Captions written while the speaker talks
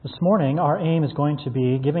This morning, our aim is going to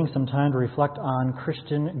be giving some time to reflect on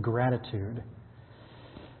Christian gratitude.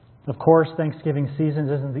 Of course, Thanksgiving season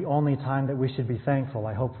isn't the only time that we should be thankful.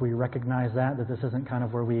 I hope we recognize that this isn't kind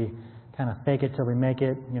of where we kind of fake it till we make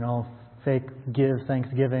it, fake give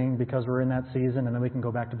Thanksgiving because we're in that season and then we can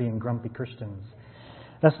go back to being grumpy Christians.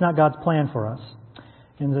 That's not God's plan for us.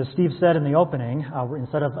 And as Steve said in the opening,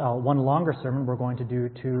 instead of one longer sermon, we're going to do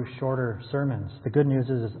two shorter sermons. The good news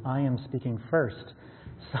is I am speaking first.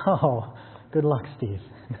 So, good luck, Steve.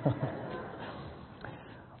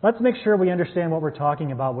 Let's make sure we understand what we're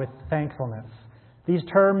talking about with thankfulness. These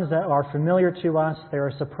terms that are familiar to us, they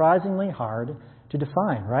are surprisingly hard to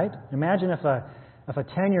define, right? Imagine if a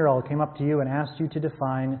 10-year-old came up to you and asked you to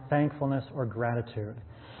define thankfulness or gratitude.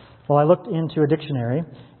 Well, I looked into a dictionary,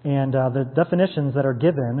 and the definitions that are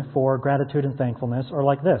given for gratitude and thankfulness are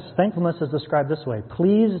like this. Thankfulness is described this way: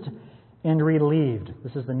 pleased and relieved.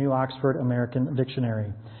 This is the New Oxford American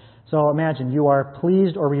Dictionary. So imagine you are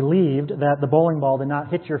pleased or relieved that the bowling ball did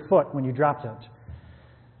not hit your foot when you dropped it.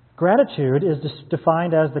 Gratitude is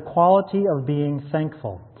defined as the quality of being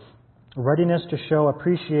thankful, a readiness to show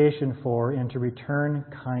appreciation for and to return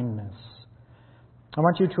kindness. I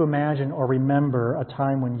want you to imagine or remember a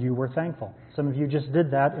time when you were thankful. Some of you just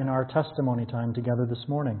did that in our testimony time together this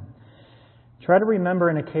morning. Try to remember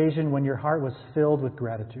an occasion when your heart was filled with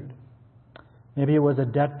gratitude. Maybe it was a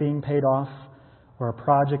debt being paid off, or a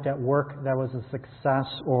project at work that was a success,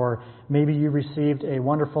 or maybe you received a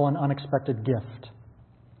wonderful and unexpected gift.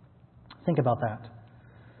 Think about that.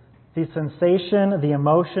 The sensation, the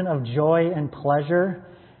emotion of joy and pleasure,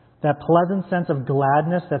 that pleasant sense of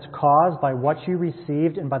gladness that's caused by what you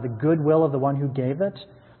received and by the goodwill of the one who gave it,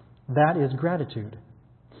 that is gratitude.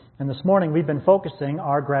 And this morning we've been focusing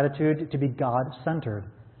our gratitude to be God-centered.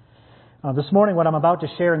 This morning, what I'm about to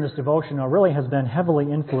share in this devotional really has been heavily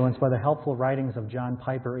influenced by the helpful writings of John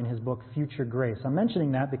Piper in his book, Future Grace. I'm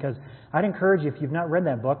mentioning that because I'd encourage you, if you've not read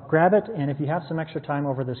that book, grab it, and if you have some extra time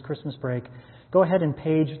over this Christmas break, go ahead and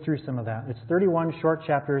page through some of that. It's 31 short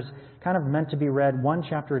chapters, kind of meant to be read one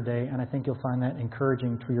chapter a day, and I think you'll find that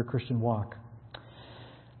encouraging to your Christian walk.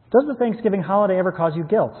 Does the Thanksgiving holiday ever cause you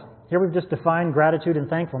guilt? Here we've just defined gratitude and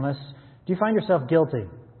thankfulness. Do you find yourself guilty?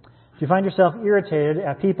 Do you find yourself irritated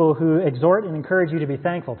at people who exhort and encourage you to be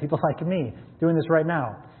thankful? People like me doing this right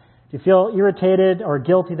now. Do you feel irritated or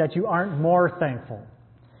guilty that you aren't more thankful?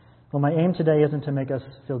 Well, my aim today isn't to make us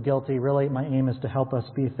feel guilty. Really, my aim is to help us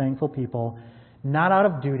be thankful people, not out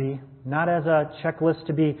of duty, not as a checklist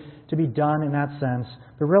to be done in that sense,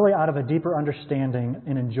 but really out of a deeper understanding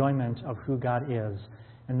and enjoyment of who God is.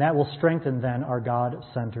 And that will strengthen then our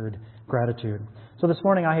God-centered gratitude. So this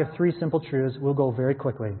morning I have three simple truths. We'll go very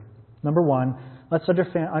quickly. Number one, let's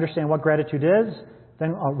understand what gratitude is,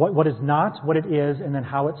 then what is not, what it is, and then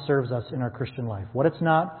how it serves us in our Christian life. What it's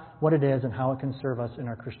not, what it is, and how it can serve us in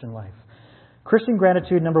our Christian life. Christian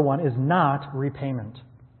gratitude, number one, is not repayment.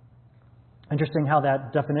 Interesting how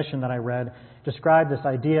that definition that I read described this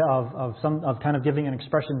idea of kind of giving an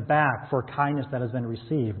expression back for kindness that has been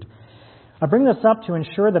received. I bring this up to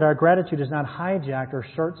ensure that our gratitude is not hijacked or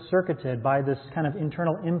short-circuited by this kind of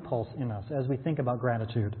internal impulse in us as we think about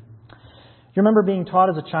gratitude. Do you remember being taught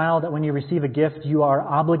as a child that when you receive a gift, you are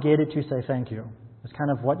obligated to say thank you? It's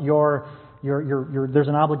kind of what there's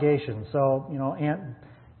an obligation. So,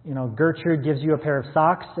 Aunt Gertrude gives you a pair of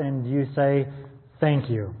socks and you say thank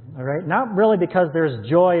you. All right? Not really because there's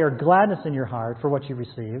joy or gladness in your heart for what you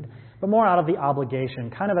received, but more out of the obligation,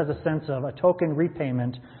 kind of as a sense of a token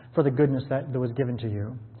repayment for the goodness that was given to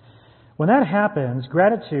you. When that happens,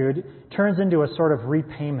 gratitude turns into a sort of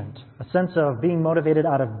repayment, a sense of being motivated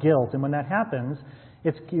out of guilt. And when that happens,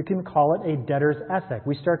 you can call it a debtor's ethic.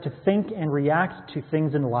 We start to think and react to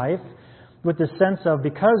things in life with this sense of,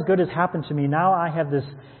 because good has happened to me, now I have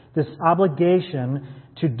this obligation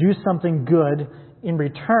to do something good in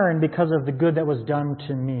return because of the good that was done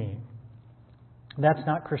to me. That's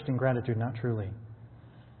not Christian gratitude, not truly.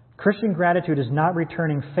 Christian gratitude is not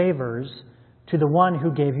returning favors to the one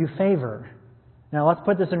who gave you favor. Now let's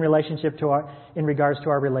put this in regards to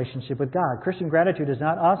our relationship with God. Christian gratitude is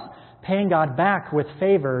not us paying God back with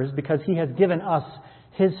favors because He has given us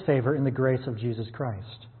His favor in the grace of Jesus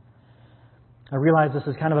Christ. I realize this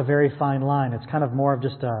is kind of a very fine line. It's kind of more of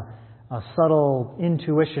just a subtle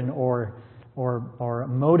intuition or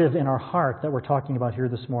motive in our heart that we're talking about here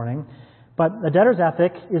this morning. But a debtor's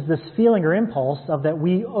ethic is this feeling or impulse of that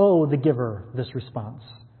we owe the giver this response.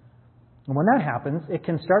 And when that happens, it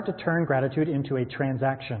can start to turn gratitude into a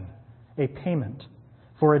transaction, a payment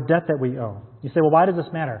for a debt that we owe. You say, well, why does this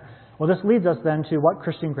matter? Well, this leads us then to what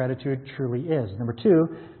Christian gratitude truly is. Number two,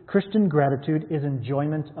 Christian gratitude is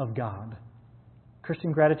enjoyment of God.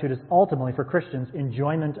 Christian gratitude is ultimately, for Christians,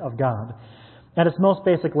 enjoyment of God at its most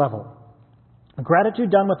basic level. Gratitude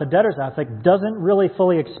done with a debtor's ethic doesn't really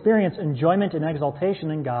fully experience enjoyment and exaltation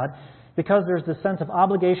in God because there's this sense of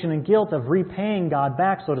obligation and guilt of repaying God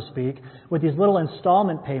back, so to speak, with these little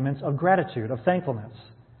installment payments of gratitude, of thankfulness.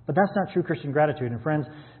 But that's not true Christian gratitude. And friends,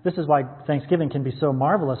 this is why Thanksgiving can be so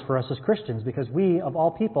marvelous for us as Christians, because we, of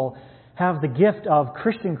all people, have the gift of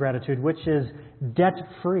Christian gratitude, which is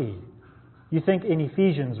debt-free. You think in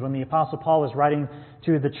Ephesians, when the Apostle Paul was writing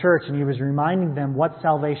to the church and he was reminding them what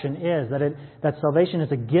salvation is, that salvation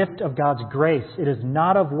is a gift of God's grace. It is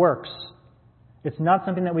not of works. It's not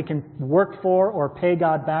something that we can work for or pay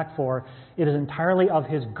God back for. It is entirely of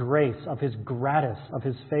His grace, of His gratis, of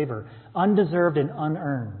His favor, undeserved and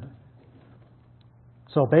unearned.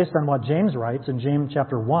 So based on what James writes in James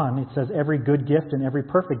chapter 1, it says, every good gift and every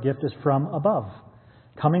perfect gift is from above,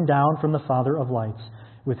 coming down from the Father of lights,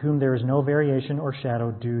 with whom there is no variation or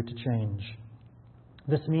shadow due to change.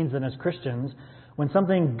 This means that as Christians, when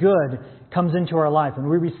something good comes into our life, when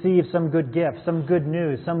we receive some good gift, some good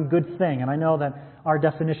news, some good thing, and I know that our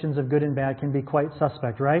definitions of good and bad can be quite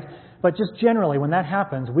suspect, right? But just generally, when that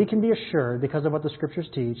happens, we can be assured, because of what the Scriptures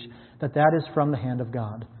teach, that that is from the hand of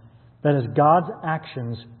God. That is God's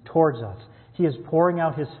actions towards us. He is pouring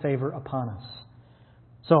out His favor upon us.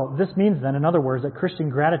 So this means then, in other words, that Christian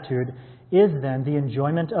gratitude is then the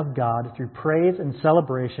enjoyment of God through praise and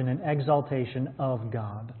celebration and exaltation of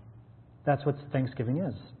God. That's what Thanksgiving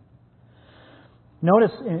is.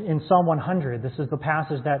 Notice in Psalm 100, this is the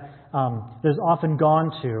passage that is often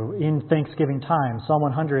gone to in Thanksgiving time. Psalm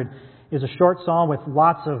 100 is a short psalm with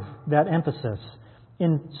lots of that emphasis.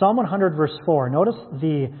 In Psalm 100, verse 4, notice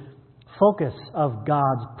the focus of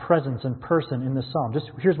God's presence and person in this psalm. Just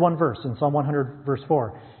here's one verse in Psalm 100, verse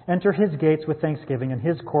 4. Enter His gates with thanksgiving and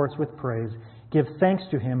His courts with praise. Give thanks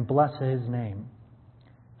to Him. Bless His name.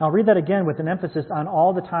 Now, I'll read that again with an emphasis on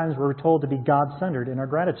all the times we're told to be God-centered in our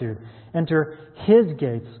gratitude. Enter His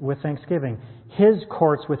gates with thanksgiving, His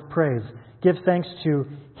courts with praise. Give thanks to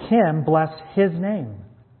Him. Bless His name.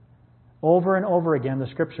 Over and over again, the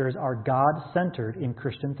Scriptures are God-centered in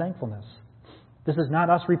Christian thankfulness. This is not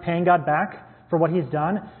us repaying God back for what He's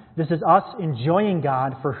done. This is us enjoying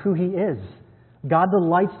God for who He is. God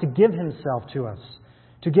delights to give Himself to us,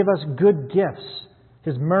 to give us good gifts,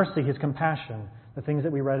 His mercy, His compassion, the things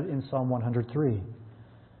that we read in Psalm 103.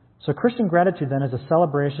 So Christian gratitude then is a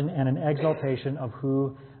celebration and an exaltation of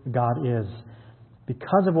who God is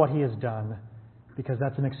because of what He has done, because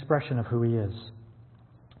that's an expression of who He is.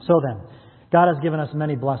 So then, God has given us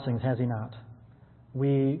many blessings, has He not?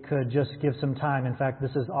 We could just give some time. In fact,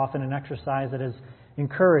 this is often an exercise that is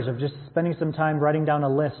encouraged, of just spending some time writing down a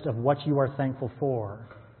list of what you are thankful for.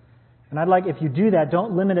 And I'd like, if you do that,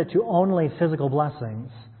 don't limit it to only physical blessings.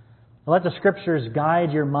 Let the Scriptures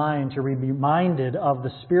guide your mind to be reminded of the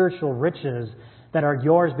spiritual riches that are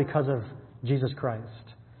yours because of Jesus Christ.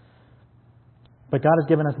 But God has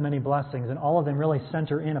given us many blessings, and all of them really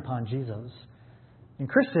center in upon Jesus. And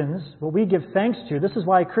Christians, what we give thanks to, this is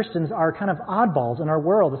why Christians are kind of oddballs in our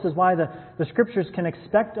world. This is why the Scriptures can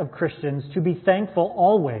expect of Christians to be thankful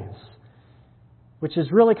always, which is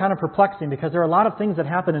really kind of perplexing because there are a lot of things that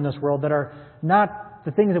happen in this world that are not the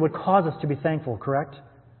things that would cause us to be thankful, correct?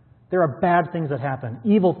 There are bad things that happen,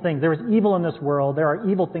 evil things. There is evil in this world. There are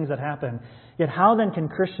evil things that happen. Yet how then can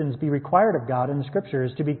Christians be required of God in the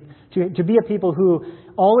Scriptures to be a people who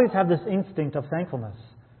always have this instinct of thankfulness?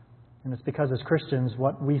 And it's because as Christians,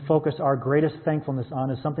 what we focus our greatest thankfulness on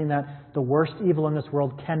is something that the worst evil in this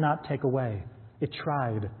world cannot take away. It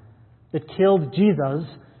tried. It killed Jesus,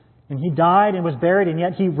 and He died and was buried, and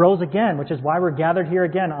yet He rose again, which is why we're gathered here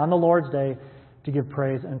again on the Lord's Day to give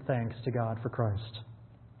praise and thanks to God for Christ.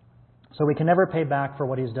 So we can never pay back for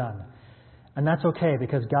what He's done. And that's okay,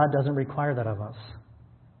 because God doesn't require that of us.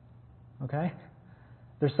 Okay?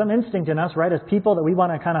 There's some instinct in us, right, as people that we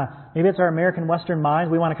want to kind of, maybe it's our American Western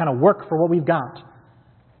minds, we want to kind of work for what we've got.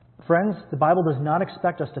 Friends, the Bible does not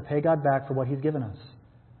expect us to pay God back for what He's given us.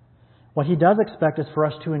 What He does expect is for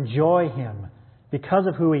us to enjoy Him because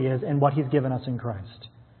of who He is and what He's given us in Christ.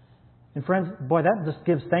 And friends, boy, that just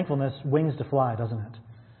gives thankfulness wings to fly, doesn't it?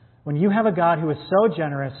 When you have a God who is so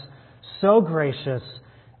generous, so gracious,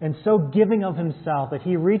 and so giving of Himself that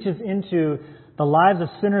He reaches into the lives of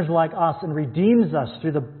sinners like us and redeems us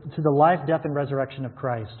through the life, death, and resurrection of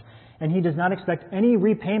Christ. And He does not expect any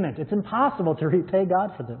repayment. It's impossible to repay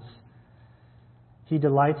God for this. He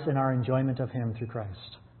delights in our enjoyment of Him through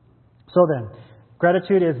Christ. So then,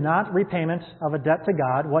 gratitude is not repayment of a debt to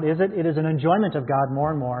God. What is it? It is an enjoyment of God more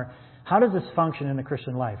and more. How does this function in the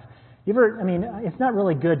Christian life? It's not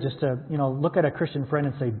really good just to, look at a Christian friend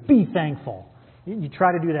and say, be thankful. You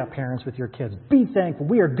try to do that, parents, with your kids. Be thankful.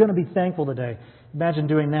 We are going to be thankful today. Imagine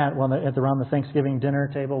doing that around the Thanksgiving dinner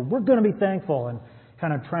table. We're going to be thankful, and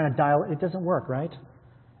kind of trying to dial it. It doesn't work, right?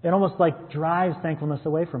 It almost like drives thankfulness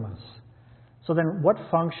away from us. So then what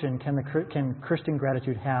function can Christian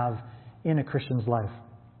gratitude have in a Christian's life?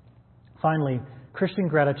 Finally, Christian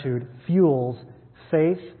gratitude fuels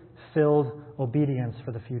faith-filled obedience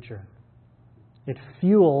for the future. It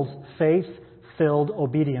fuels faith-filled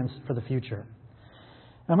obedience for the future.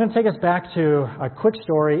 I'm going to take us back to a quick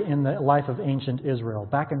story in the life of ancient Israel.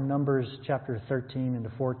 Back in Numbers chapter 13 into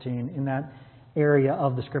 14, in that area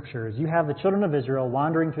of the Scriptures, you have the children of Israel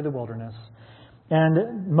wandering through the wilderness.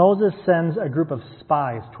 And Moses sends a group of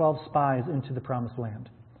spies, 12 spies, into the Promised Land.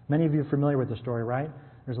 Many of you are familiar with the story, right?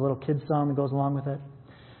 There's a little kid's song that goes along with it.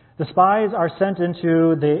 The spies are sent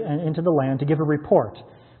into the land to give a report.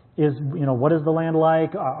 What is the land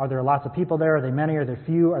like? Are there lots of people there? Are they many? Are they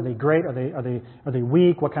few? Are they great? Are they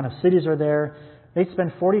weak? What kind of cities are there? They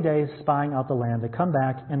spend 40 days spying out the land. They come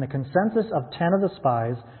back, and the consensus of 10 of the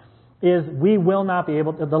spies is we will not be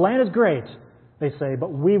able to. The land is great, they say,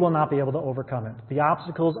 but we will not be able to overcome it. The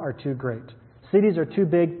obstacles are too great. Cities are too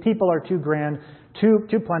big. People are too grand, too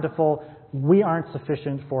plentiful. We aren't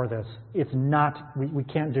sufficient for this. It's not, we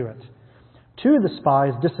can't do it. Two of the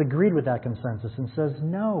spies disagreed with that consensus and says,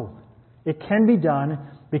 no, it can be done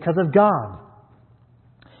because of God.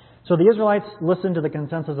 So the Israelites listened to the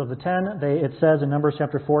consensus of the 10. It says in Numbers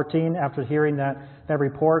chapter 14, after hearing that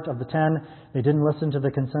report of the 10, they didn't listen to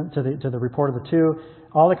the report of the 2.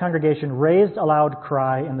 All the congregation raised a loud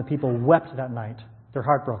cry, and the people wept that night. They're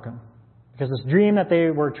heartbroken because this dream that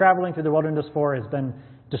they were traveling through the wilderness for has been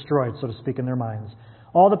destroyed, so to speak, in their minds.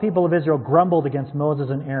 All the people of Israel grumbled against Moses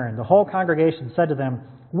and Aaron. The whole congregation said to them,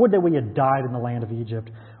 would that we had died in the land of Egypt,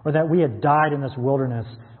 or that we had died in this wilderness.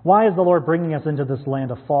 Why is the Lord bringing us into this land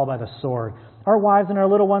to fall by the sword? Our wives and our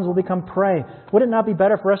little ones will become prey. Would it not be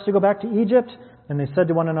better for us to go back to Egypt? And they said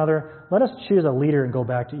to one another, let us choose a leader and go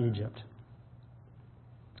back to Egypt.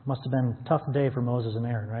 Must have been a tough day for Moses and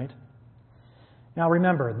Aaron, right? Now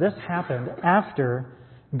remember, this happened after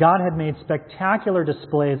God had made spectacular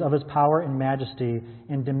displays of His power and majesty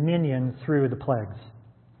and dominion through the plagues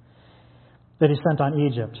that He sent on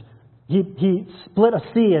Egypt. He split a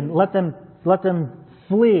sea and let them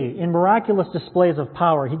flee in miraculous displays of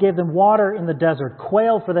power. He gave them water in the desert,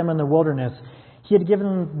 quail for them in the wilderness. He had given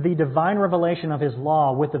them the divine revelation of His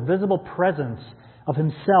law with the visible presence of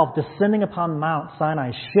Himself descending upon Mount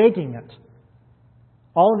Sinai, shaking it.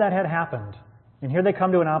 All of that had happened. And here they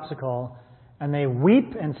come to an obstacle, and they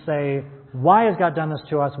weep and say, why has God done this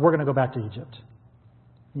to us? We're going to go back to Egypt.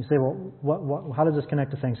 You say, well, how does this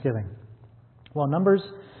connect to Thanksgiving? Well, Numbers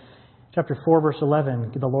chapter 4, verse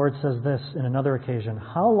 11, the Lord says this in another occasion.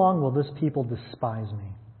 How long will this people despise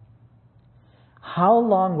me? How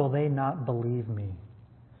long will they not believe me,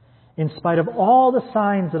 in spite of all the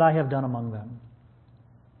signs that I have done among them?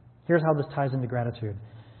 Here's how this ties into gratitude.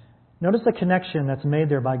 Notice the connection that's made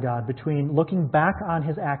there by God between looking back on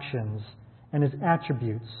His actions and His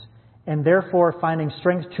attributes, and therefore finding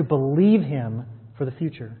strength to believe Him for the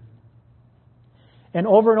future. And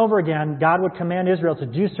over again, God would command Israel to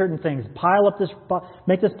do certain things.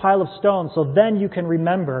 Make this pile of stones, so then you can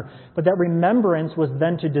remember. But that remembrance was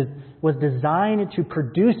then was designed to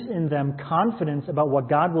produce in them confidence about what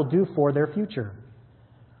God will do for their future.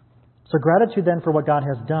 So gratitude then for what God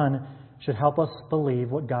has done should help us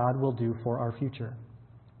believe what God will do for our future.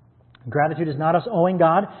 Gratitude is not us owing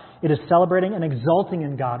God. It is celebrating and exulting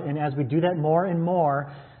in God. And as we do that more and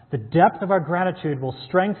more, the depth of our gratitude will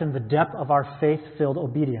strengthen the depth of our faith-filled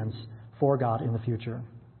obedience for God in the future.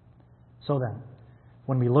 So then,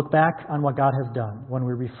 when we look back on what God has done, when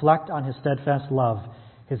we reflect on His steadfast love,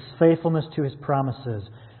 His faithfulness to His promises,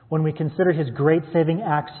 when we consider His great saving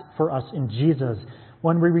acts for us in Jesus,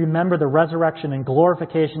 when we remember the resurrection and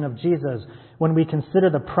glorification of Jesus, when we consider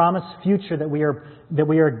the promised future that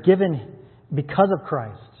we are given because of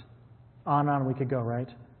Christ, on and on we could go, right?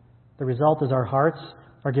 The result is our hearts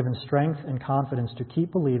are given strength and confidence to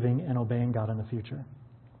keep believing and obeying God in the future.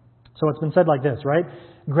 So it's been said like this, right?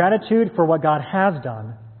 Gratitude for what God has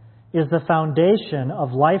done is the foundation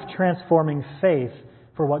of life-transforming faith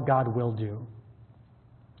for what God will do.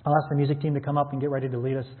 I'll ask the music team to come up and get ready to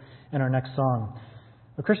lead us in our next song.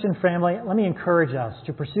 A Christian family, let me encourage us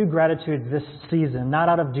to pursue gratitude this season, not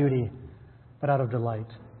out of duty, but out of delight.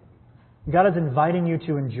 God is inviting you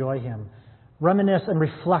to enjoy Him. Reminisce and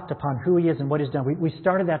reflect upon who He is and what He's done. We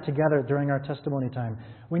started that together during our testimony time.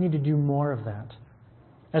 We need to do more of that.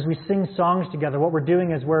 As we sing songs together, what we're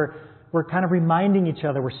doing is we're kind of reminding each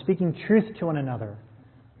other. We're speaking truth to one another.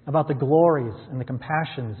 about the glories and the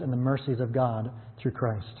compassions and the mercies of God through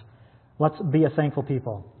Christ. Let's be a thankful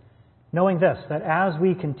people, knowing this, that as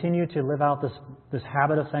we continue to live out this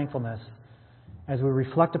habit of thankfulness, as we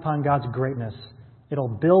reflect upon God's greatness, it'll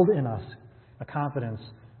build in us a confidence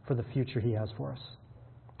for the future He has for us.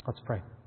 Let's pray.